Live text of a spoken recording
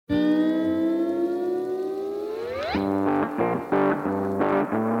Welcome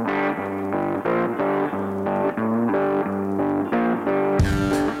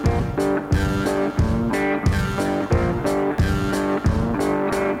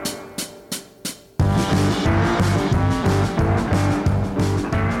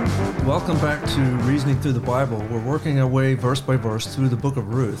back to Reasoning Through the Bible. We're working our way verse by verse through the book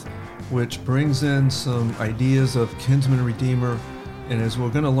of Ruth, which brings in some ideas of kinsman redeemer. And as we're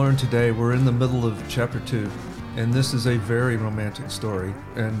going to learn today, we're in the middle of chapter 2, and this is a very romantic story.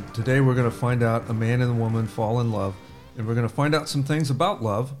 And today we're going to find out a man and a woman fall in love, and we're going to find out some things about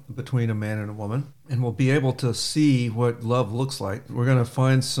love between a man and a woman, and we'll be able to see what love looks like. We're going to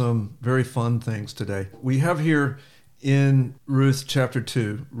find some very fun things today. We have here in Ruth chapter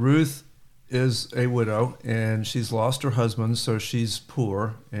 2, Ruth is a widow, and she's lost her husband, so she's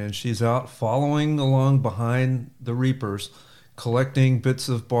poor, and she's out following along behind the reapers, collecting bits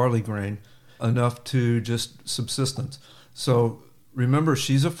of barley grain, enough to just subsistence. So remember,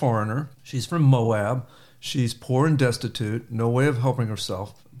 she's a foreigner. She's from Moab. She's poor and destitute, no way of helping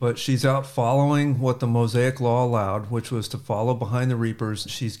herself, but she's out following what the Mosaic law allowed, which was to follow behind the reapers.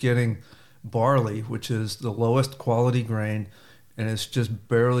 She's getting barley, which is the lowest quality grain, and it's just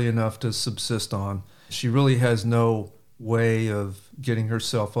barely enough to subsist on. She really has no way of getting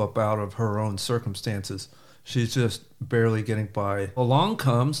herself up out of her own circumstances. She's just barely getting by. Along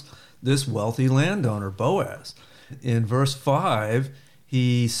comes this wealthy landowner, Boaz. In verse 5,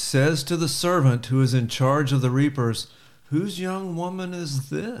 he says to the servant who is in charge of the reapers, "Whose young woman is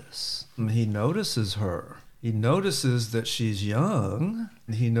this?" And he notices her. He notices that she's young.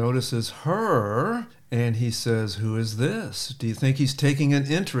 He notices her, and he says, "Who is this?" Do you think he's taking an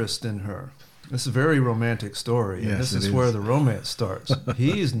interest in her? This is a very romantic story, and Yes, this is it where is. the romance starts.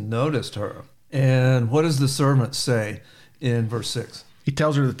 He's noticed her. And what does the servant say in verse 6? He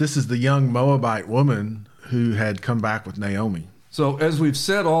tells her that this is the young Moabite woman who had come back with Naomi. So as we've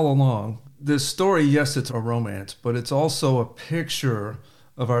said all along, this story, yes, it's a romance, but it's also a picture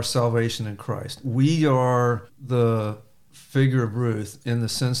of our salvation in Christ. We are the figure of Ruth in the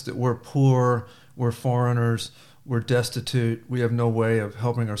sense that we're poor, we're foreigners, we're destitute, we have no way of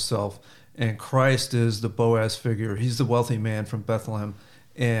helping ourselves. And Christ is the Boaz figure. He's the wealthy man from Bethlehem,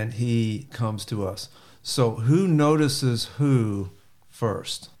 and he comes to us. So who notices who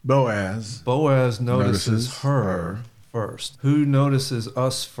first? Boaz Notices her first. Who notices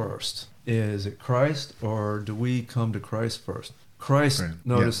us first? Is it Christ, or do we come to Christ first? Christ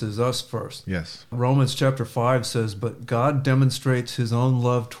notices us first. Yes. Romans chapter 5 says, "But God demonstrates his own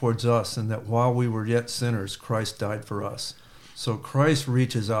love towards us, in that while we were yet sinners, Christ died for us." So Christ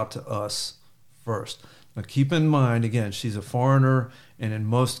reaches out to us first. Now keep in mind, again, she's a foreigner, and in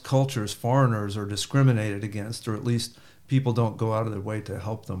most cultures, foreigners are discriminated against, or at least people don't go out of their way to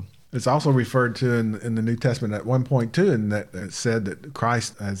help them. It's also referred to in the New Testament at one point, too, and that it said that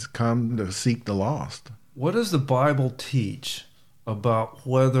Christ has come to seek the lost. What does the Bible teach about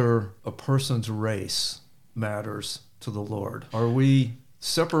whether a person's race matters to the Lord? Are we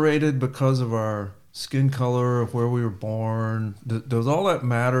separated because of our skin color, of where we were born? Does all that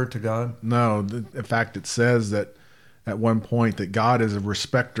matter to God? No. In fact, it says that at one point that God is a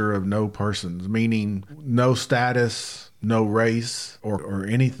respecter of no persons, meaning no status, no race, or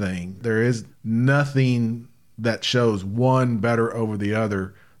anything. There is nothing that shows one better over the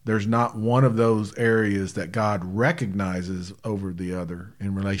other. There's not one of those areas that God recognizes over the other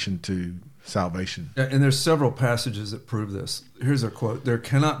in relation to salvation. And there's several passages that prove this. Here's a quote: "There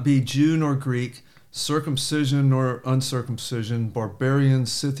cannot be Jew nor Greek, circumcision nor uncircumcision, barbarian,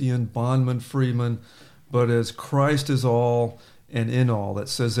 Scythian, bondman, freeman, but as Christ is all and in all." That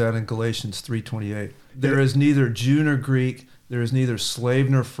says that in Galatians 3:28. There is neither Jew nor Greek, there is neither slave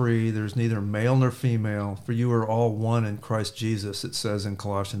nor free, there is neither male nor female, for you are all one in Christ Jesus, it says in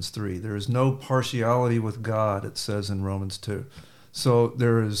Colossians 3. There is no partiality with God, it says in Romans 2. So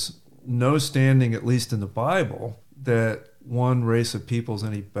there is no standing, at least in the Bible, that one race of people is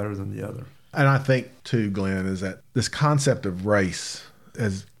any better than the other. And I think, too, Glenn, is that this concept of race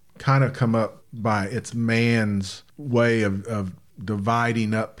has kind of come up by its man's way of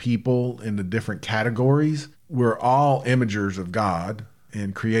dividing up people into different categories. We're all imagers of God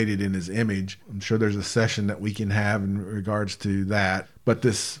and created in his image. I'm sure there's a session that we can have in regards to that. But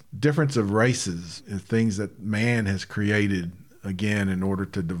this difference of races is things that man has created, again, in order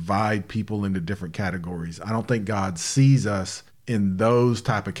to divide people into different categories. I don't think God sees us in those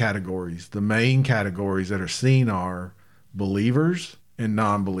type of categories. The main categories that are seen are believers and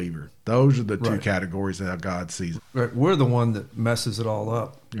non-believer. Those are the two categories that God sees. Right. We're the one that messes it all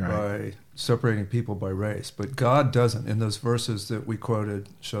up by separating people by race, but God doesn't. In those verses that we quoted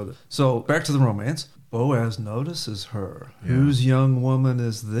show that. So back to the romance. Boaz notices her. Yeah. Whose young woman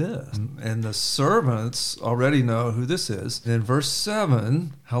is this? And the servants already know who this is. In verse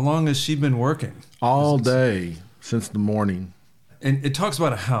 7, how long has she been working? All day, since the morning. And it talks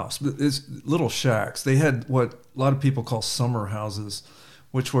about a house, but it's little shacks. They had what a lot of people call summer houses,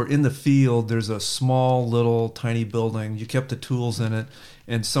 which were in the field. There's a small, little, tiny building. You kept the tools in it,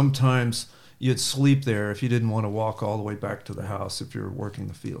 and sometimes you'd sleep there if you didn't want to walk all the way back to the house if you're working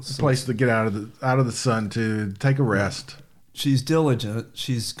the fields. A place to get out of the sun, to take a rest. She's diligent.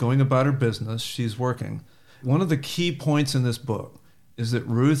 She's going about her business. She's working. One of the key points in this book is that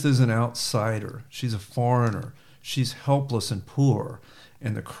Ruth is an outsider. She's a foreigner. She's helpless and poor.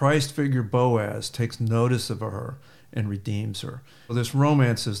 And the Christ figure Boaz takes notice of her and redeems her. Well, this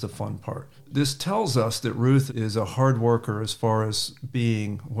romance is the fun part. This tells us that Ruth is a hard worker as far as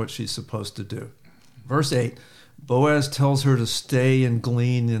being what she's supposed to do. Verse 8, Boaz tells her to stay and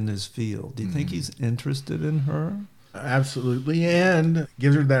glean in his field. Do you think he's interested in her? Absolutely, and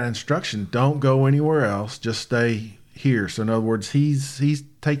gives her that instruction. Don't go anywhere else. Just stay here. So in other words, he's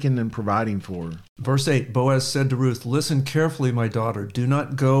taking and providing for her. Verse 8, Boaz said to Ruth, listen carefully, my daughter. Do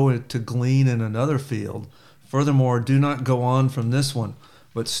not go to glean in another field. Furthermore, do not go on from this one,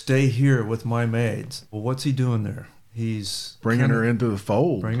 but stay here with my maids. Well, what's he doing there? He's bringing her into the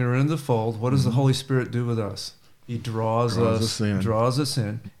fold. Bringing her into the fold. What does the Holy Spirit do with us? He draws us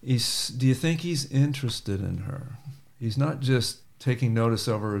in. Do you think he's interested in her? He's not just taking notice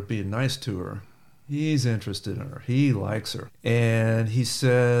of her and being nice to her. He's interested in her. He likes her. And he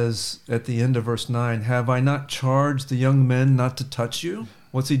says at the end of verse 9, have I not charged the young men not to touch you?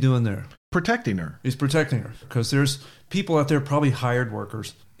 What's he doing there? Protecting her. He's protecting her because there's people out there, probably hired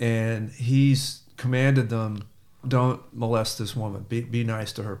workers, and he's commanded them, don't molest this woman. Be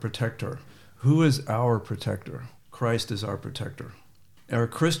nice to her. Protect her. Who is our protector? Christ is our protector. Are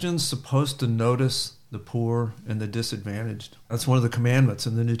Christians supposed to notice the poor and the disadvantaged? That's one of the commandments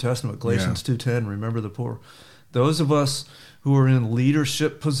in the New Testament, Galatians 2:10, remember the poor. Those of us who are in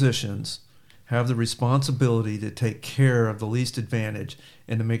leadership positions have the responsibility to take care of the least advantaged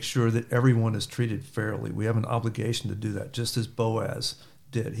and to make sure that everyone is treated fairly. We have an obligation to do that, just as Boaz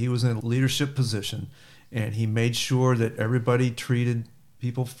did. He was in a leadership position, and he made sure that everybody treated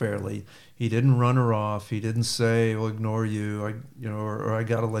people fairly. He didn't run her off. He didn't say, "I'll ignore you," or "I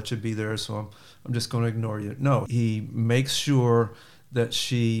got to let you be there, so I'm just going to ignore you." No, he makes sure that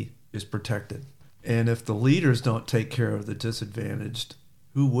she is protected. And if the leaders don't take care of the disadvantaged,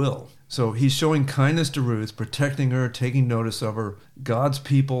 who will? So he's showing kindness to Ruth, protecting her, taking notice of her. God's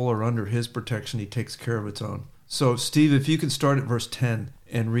people are under his protection. He takes care of its own. So, Steve, if you could start at verse 10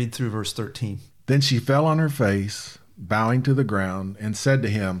 and read through verse 13. Then she fell on her face, bowing to the ground, and said to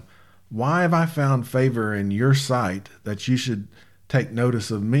him, "Why have I found favor in your sight that you should take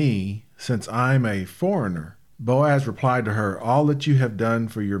notice of me, since I'm a foreigner?" Boaz replied to her, "All that you have done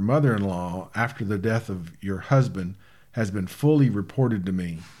for your mother-in-law after the death of your husband has been fully reported to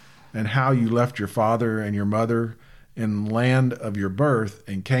me, and how you left your father and your mother in the land of your birth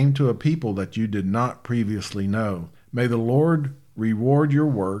and came to a people that you did not previously know. May the Lord reward your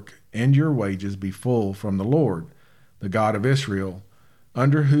work, and your wages be full from the Lord, the God of Israel,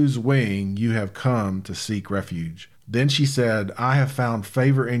 under whose wing you have come to seek refuge." Then she said, "I have found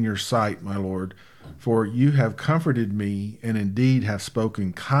favor in your sight, my Lord, for you have comforted me, and indeed have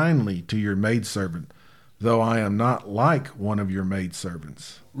spoken kindly to your maidservant, though I am not like one of your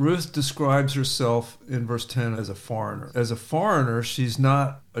maidservants." Ruth describes herself in verse 10 as a foreigner. As a foreigner, she's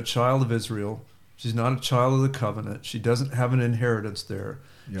not a child of Israel. She's not a child of the covenant. She doesn't have an inheritance there.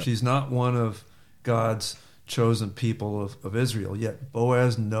 Yep. She's not one of God's chosen people of Israel, yet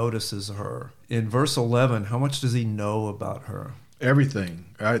Boaz notices her. In verse 11, how much does he know about her? Everything.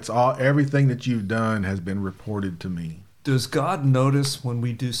 Everything that you've done has been reported to me. Does God notice when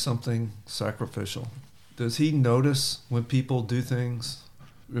we do something sacrificial? Does he notice when people do things?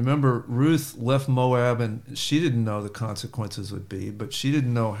 Remember, Ruth left Moab, and she didn't know the consequences would be, but she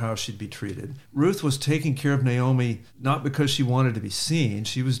didn't know how she'd be treated. Ruth was taking care of Naomi not because she wanted to be seen.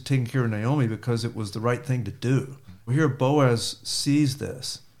 She was taking care of Naomi because it was the right thing to do. Here, Boaz sees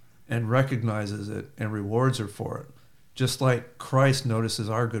this and recognizes it and rewards her for it, just like Christ notices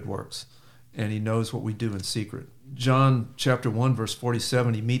our good works, and he knows what we do in secret. John chapter 1, verse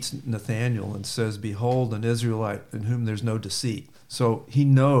 47, he meets Nathanael and says, "Behold, an Israelite in whom there's no deceit." So he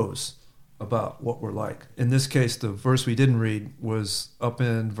knows about what we're like. In this case, the verse we didn't read was up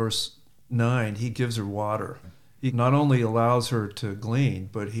in verse 9. He gives her water. He not only allows her to glean,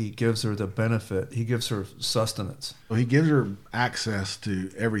 but he gives her the benefit. He gives her sustenance. Well, he gives her access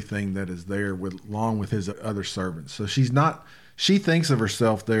to everything that is there along with his other servants. So she thinks of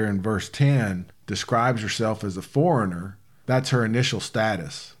herself there in verse 10, describes herself as a foreigner. That's her initial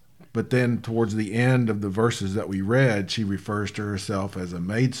status. But then towards the end of the verses that we read, she refers to herself as a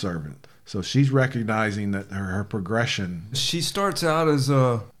maidservant. So she's recognizing that her progression. She starts out as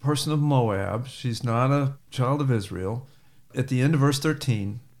a person of Moab. She's not a child of Israel. At the end of verse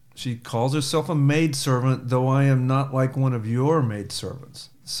 13, she calls herself a maidservant, though I am not like one of your maidservants.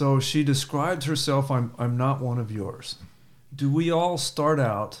 So she describes herself, I'm not one of yours. Do we all start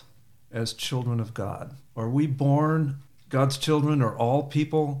out as children of God? Are we born God's children? Are all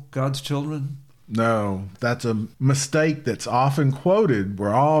people God's children? No, that's a mistake that's often quoted.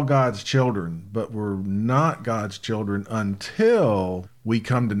 We're all God's children, but we're not God's children until we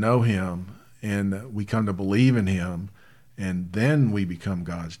come to know him and we come to believe in him, and then we become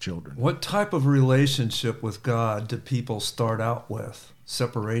God's children. What type of relationship with God do people start out with?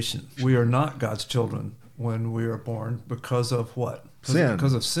 Separation. We are not God's children when we are born because of what? Sin.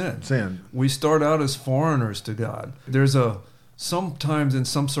 Because of sin. Sin. We start out as foreigners to God. There's sometimes in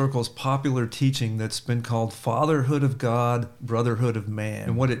some circles popular teaching that's been called fatherhood of God, brotherhood of man.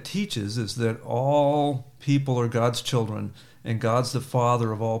 And what it teaches is that all people are God's children and God's the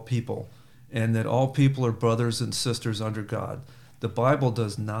father of all people, and that all people are brothers and sisters under God. The Bible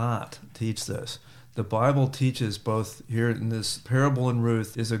does not teach this. The Bible teaches, both here in this parable in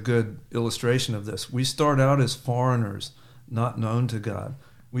Ruth is a good illustration of this. We start out as foreigners, not known to God.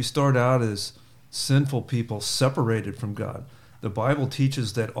 We start out as sinful people separated from God. The Bible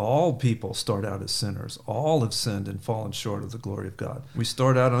teaches that all people start out as sinners. All have sinned and fallen short of the glory of God. We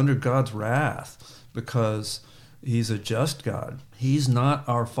start out under God's wrath because he's a just God. He's not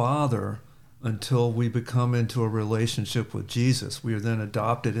our Father until we become into a relationship with Jesus. We are then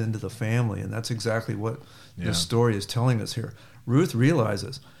adopted into the family, and that's exactly what this story is telling us here. Ruth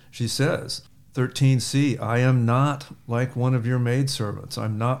realizes, she says, 13c, I am not like one of your maidservants.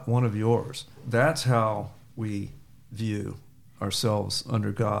 I'm not one of yours. That's how we view ourselves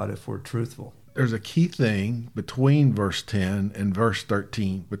under God if we're truthful. There's a key thing between verse 10 and verse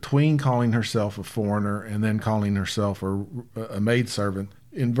 13, between calling herself a foreigner and then calling herself a maidservant.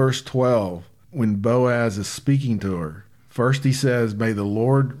 In verse 12, when Boaz is speaking to her, first he says, may the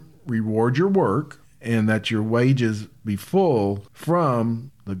Lord reward your work and that your wages be full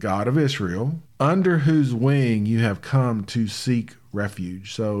from the God of Israel, under whose wing you have come to seek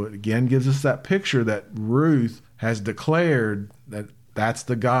refuge. So it again gives us that picture that Ruth has declared that that's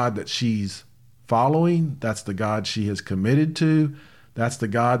the God that she's following. That's the God she has committed to. That's the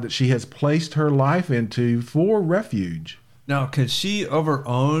God that she has placed her life into for refuge. Now, can she of her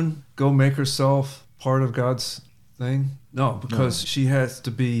own go make herself part of God's thing? No, because she has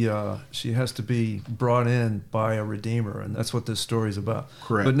to be brought in by a redeemer, and that's what this story is about.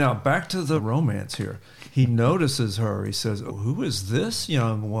 Correct. But now back to the romance here. He notices her. He says, oh, who is this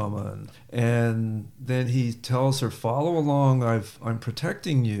young woman? And then he tells her, follow along. I'm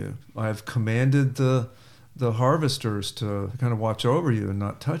protecting you. I've commanded the harvesters to kind of watch over you and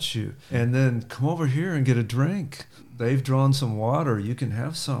not touch you. And then come over here and get a drink. They've drawn some water. You can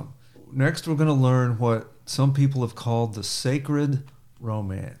have some. Next, we're going to learn what some people have called the sacred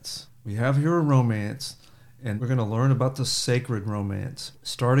romance. We have here a romance, and we're going to learn about the sacred romance.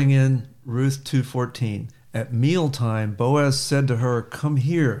 Starting in Ruth 2:14. At mealtime, Boaz said to her, come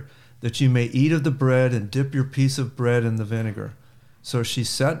here, that you may eat of the bread and dip your piece of bread in the vinegar. So she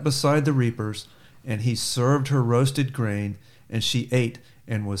sat beside the reapers, and he served her roasted grain, and she ate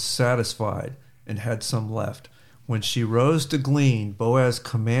and was satisfied and had some left. When she rose to glean, Boaz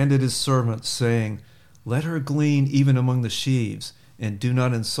commanded his servants, saying, let her glean even among the sheaves, and do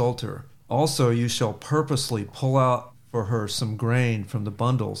not insult her. Also you shall purposely pull out for her some grain from the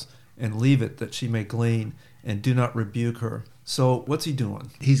bundles, and leave it that she may glean, and do not rebuke her. So what's he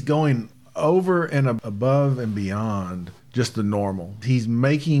doing? He's going over and above and beyond just the normal. He's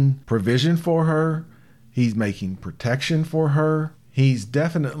making provision for her. He's making protection for her. He's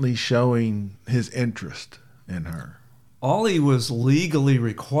definitely showing his interest in her. All he was legally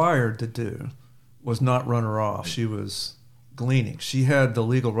required to do was not run her off. She was gleaning. She had the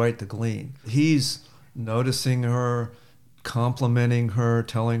legal right to glean. He's noticing her, complimenting her,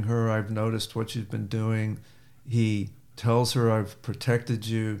 telling her, I've noticed what you've been doing. He tells her, I've protected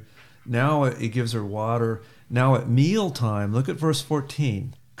you. Now he gives her water. Now at mealtime, look at verse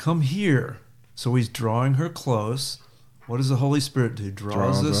 14. Come here. So he's drawing her close. What does the Holy Spirit do?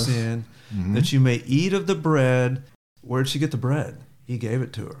 Draws us in, that you may eat of the bread. Where'd she get the bread? He gave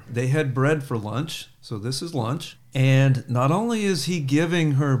it to her. They had bread for lunch, so this is lunch. And not only is he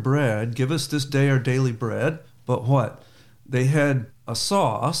giving her bread, give us this day our daily bread, but what? They had a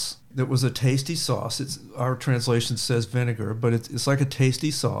sauce that was a tasty sauce. Our translation says vinegar, but it's like a tasty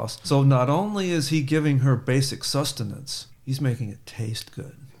sauce. So not only is he giving her basic sustenance, he's making it taste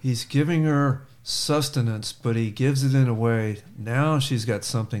good. He's giving her sustenance, but he gives it in a way, now she's got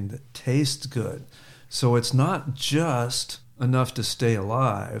something that tastes good. So it's not just enough to stay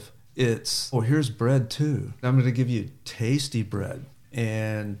alive. It's, oh, here's bread too. I'm going to give you tasty bread.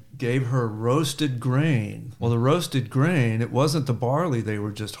 And gave her roasted grain. Well, the roasted grain, it wasn't the barley they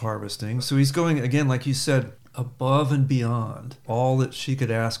were just harvesting. So he's going, again, like you said, above and beyond all that she could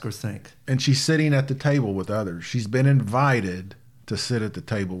ask or think. And she's sitting at the table with others. She's been invited to sit at the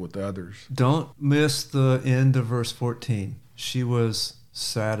table with others. Don't miss the end of verse 14. She was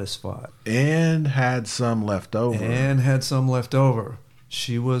satisfied. And had some left over. And had some left over.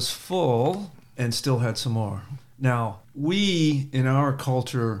 She was full and still had some more. Now, we in our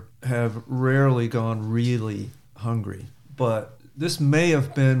culture have rarely gone really hungry, but this may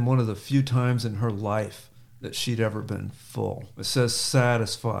have been one of the few times in her life that she'd ever been full. It says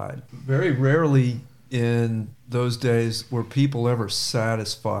satisfied. Very rarely in those days were people ever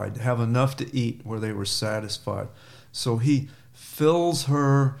satisfied, have enough to eat where they were satisfied. So he fills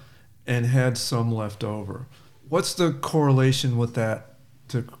her and had some left over. What's the correlation with that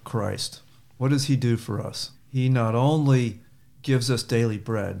to Christ? What does he do for us? He not only gives us daily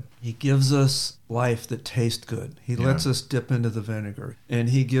bread, he gives us life that tastes good. He lets us dip into the vinegar, and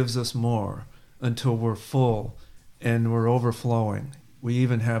he gives us more until we're full and we're overflowing. We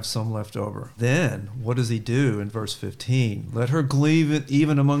even have some left over. Then, what does he do in verse 15? Let her glean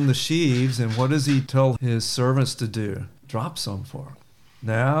even among the sheaves, and what does he tell his servants to do? Drop some for her.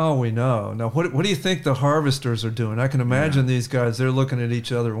 Now we know. Now, what do you think the harvesters are doing? I can imagine these guys, they're looking at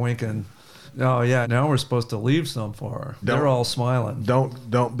each other winking. Oh, yeah, now we're supposed to leave some for her. They're all smiling.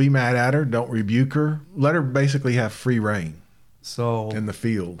 Don't be mad at her. Don't rebuke her. Let her basically have free reign in the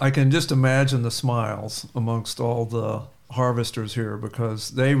field. I can just imagine the smiles amongst all the harvesters here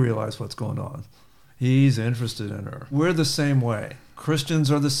because they realize what's going on. He's interested in her. We're the same way.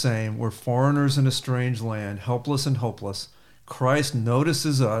 Christians are the same. We're foreigners in a strange land, helpless and hopeless. Christ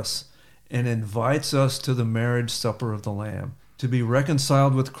notices us and invites us to the marriage supper of the Lamb. To be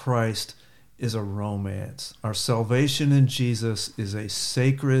reconciled with Christ is a romance. Our salvation in Jesus is a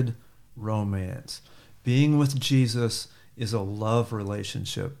sacred romance. Being with Jesus is a love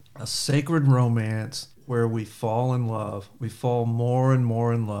relationship, a sacred romance where we fall in love. We fall more and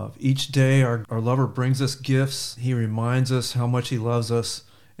more in love. Each day our lover brings us gifts. He reminds us how much he loves us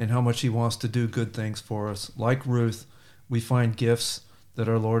and how much he wants to do good things for us. Like Ruth, we find gifts that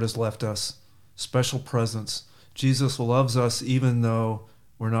our Lord has left us, special presents. Jesus loves us even though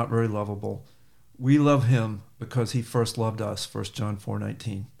we're not very lovable. We love him because he first loved us, 1 John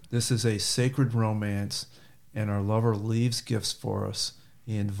 4:19. This is a sacred romance, and our lover leaves gifts for us.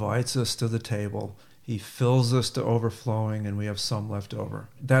 He invites us to the table. He fills us to overflowing, and we have some left over.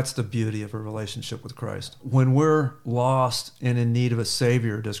 That's the beauty of a relationship with Christ. When we're lost and in need of a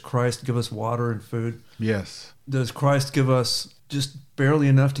Savior, does Christ give us water and food? Yes. Does Christ give us just barely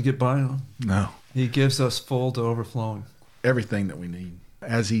enough to get by on? No. He gives us full to overflowing. Everything that we need.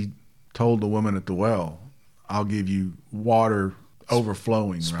 As he told the woman at the well, I'll give you water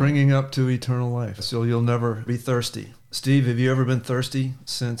overflowing. Springing up to eternal life. So you'll never be thirsty. Steve, have you ever been thirsty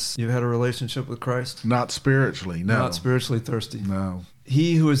since you've had a relationship with Christ? Not spiritually, no. Not spiritually thirsty. No.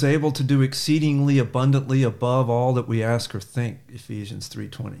 He who is able to do exceedingly abundantly above all that we ask or think, Ephesians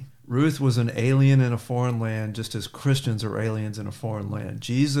 3:20. Ruth was an alien in a foreign land, just as Christians are aliens in a foreign land.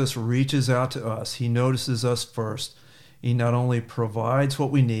 Jesus reaches out to us. He notices us first. He not only provides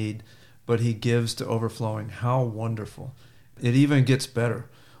what we need, but he gives to overflowing. How wonderful. It even gets better.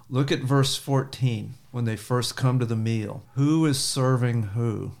 Look at verse 14 when they first come to the meal. Who is serving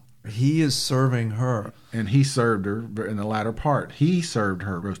who? He is serving her. And he served her in the latter part. He served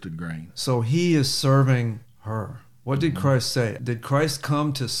her roasted grain. So he is serving her. What did Christ say? Did Christ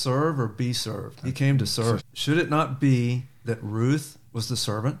come to serve or be served? He came to serve. Should it not be that Ruth was the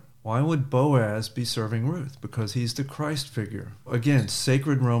servant? Why would Boaz be serving Ruth? Because he's the Christ figure. Again,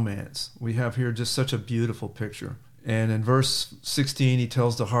 sacred romance. We have here just such a beautiful picture. And in verse 16, he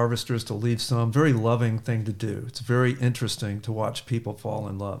tells the harvesters to leave some. Very loving thing to do. It's very interesting to watch people fall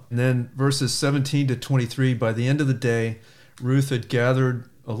in love. And then verses 17 to 23, by the end of the day, Ruth had gathered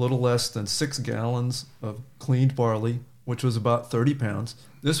a little less than 6 gallons of cleaned barley, which was about 30 pounds.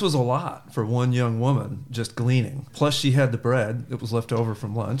 This was a lot for one young woman just gleaning. Plus she had the bread that was left over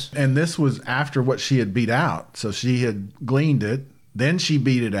from lunch. And this was after what she had beat out. So she had gleaned it, Then she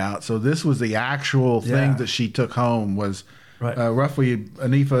beat it out. So this was the actual thing that she took home was roughly,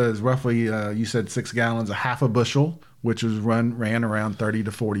 an ephah is roughly, you said 6 gallons, a half a bushel, which was ran around 30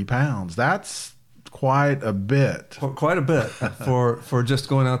 to 40 pounds. That's quite a bit. Quite a bit for just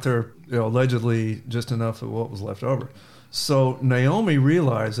going out there, allegedly just enough of what was left over. So Naomi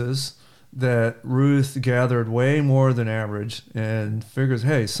realizes that Ruth gathered way more than average and figures,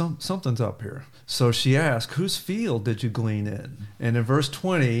 hey, something's up here. So she asks, whose field did you glean in? And in verse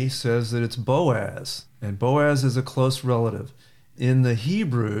 20 says that it's Boaz, and Boaz is a close relative. In the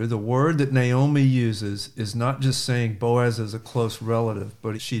Hebrew, the word that Naomi uses is not just saying Boaz is a close relative,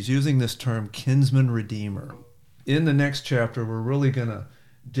 but she's using this term kinsman redeemer. In the next chapter, we're really going to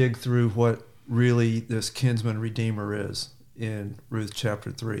dig through what really this kinsman redeemer is in Ruth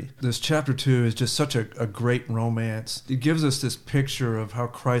chapter 3. This chapter 2 is just such a great romance. It gives us this picture of how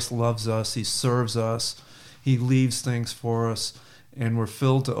Christ loves us. He serves us. He leaves things for us, and we're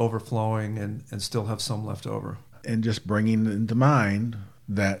filled to overflowing and still have some left over. And just bringing into mind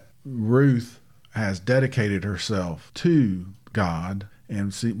that Ruth has dedicated herself to God.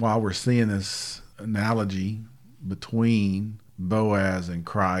 And while we're seeing this analogy between Boaz and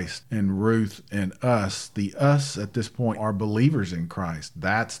Christ and Ruth and us, the us at this point are believers in Christ.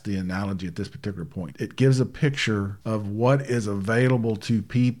 That's the analogy at this particular point. It gives a picture of what is available to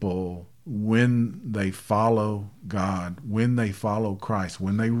people when they follow God, when they follow Christ,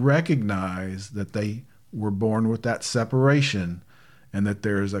 when they recognize that they were born with that separation and that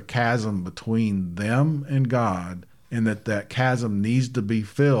there is a chasm between them and God, and that chasm needs to be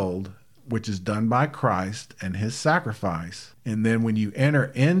filled, which is done by Christ and his sacrifice. And then when you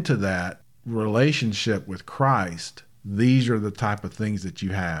enter into that relationship with Christ, these are the type of things that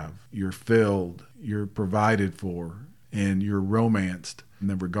you have. You're filled, you're provided for, and you're romanced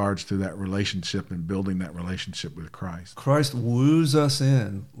in regards to that relationship and building that relationship with Christ. Christ woos us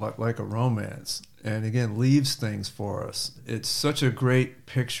in like a romance, and again, leaves things for us. It's such a great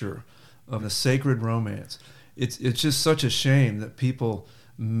picture of a sacred romance. It's just such a shame that people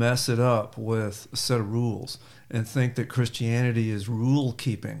mess it up with a set of rules and think that Christianity is rule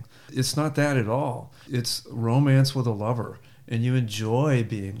keeping. It's not that at all. It's romance with a lover, and you enjoy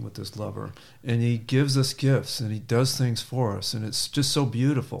being with this lover, and he gives us gifts and he does things for us, and it's just so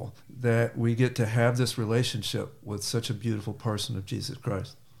beautiful that we get to have this relationship with such a beautiful person of Jesus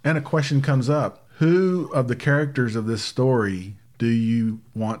Christ. And a question comes up: who of the characters of this story do you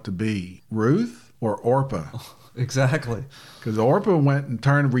want to be, Ruth or Orpah? Exactly. Because Orpah went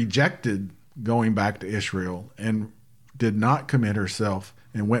and rejected going back to Israel and did not commit herself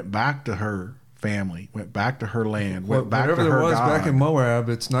and went back to her family, went back to her land, went back to her God. Whatever there was back in Moab,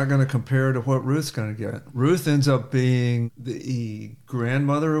 it's not going to compare to what Ruth's going to get. Ruth ends up being the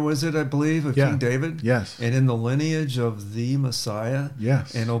grandmother, was it, I believe, of King David? Yes. And in the lineage of the Messiah.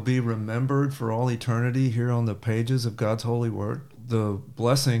 Yes. And it'll be remembered for all eternity here on the pages of God's holy word. The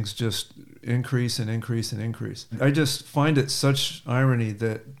blessings just increase and increase and increase. I just find it such irony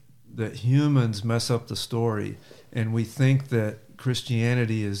that humans mess up the story and we think that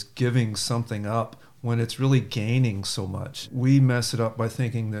Christianity is giving something up when it's really gaining so much. We mess it up by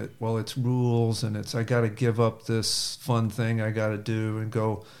thinking that, well, it's rules and I got to give up this fun thing I got to do and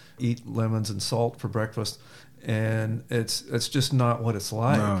go eat lemons and salt for breakfast. And it's just not what it's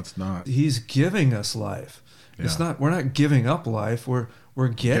like. No, it's not. He's giving us life. Yeah. It's not. We're not giving up life. We're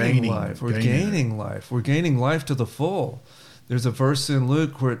getting life. We're gaining life. We're gaining life to the full. There's a verse in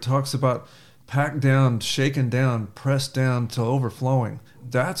Luke where it talks about packed down, shaken down, pressed down to overflowing.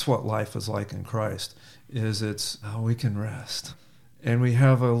 That's what life is like in Christ. It's how we can rest. And we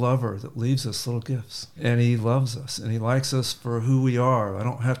have a lover that leaves us little gifts. And he loves us. And he likes us for who we are. I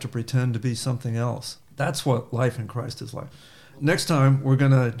don't have to pretend to be something else. That's what life in Christ is like. Next time, we're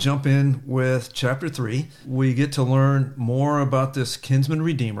going to jump in with chapter 3. We get to learn more about this kinsman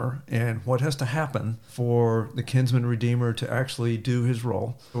redeemer and what has to happen for the kinsman redeemer to actually do his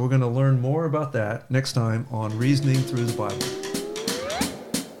role. We're going to learn more about that next time on Reasoning Through the Bible.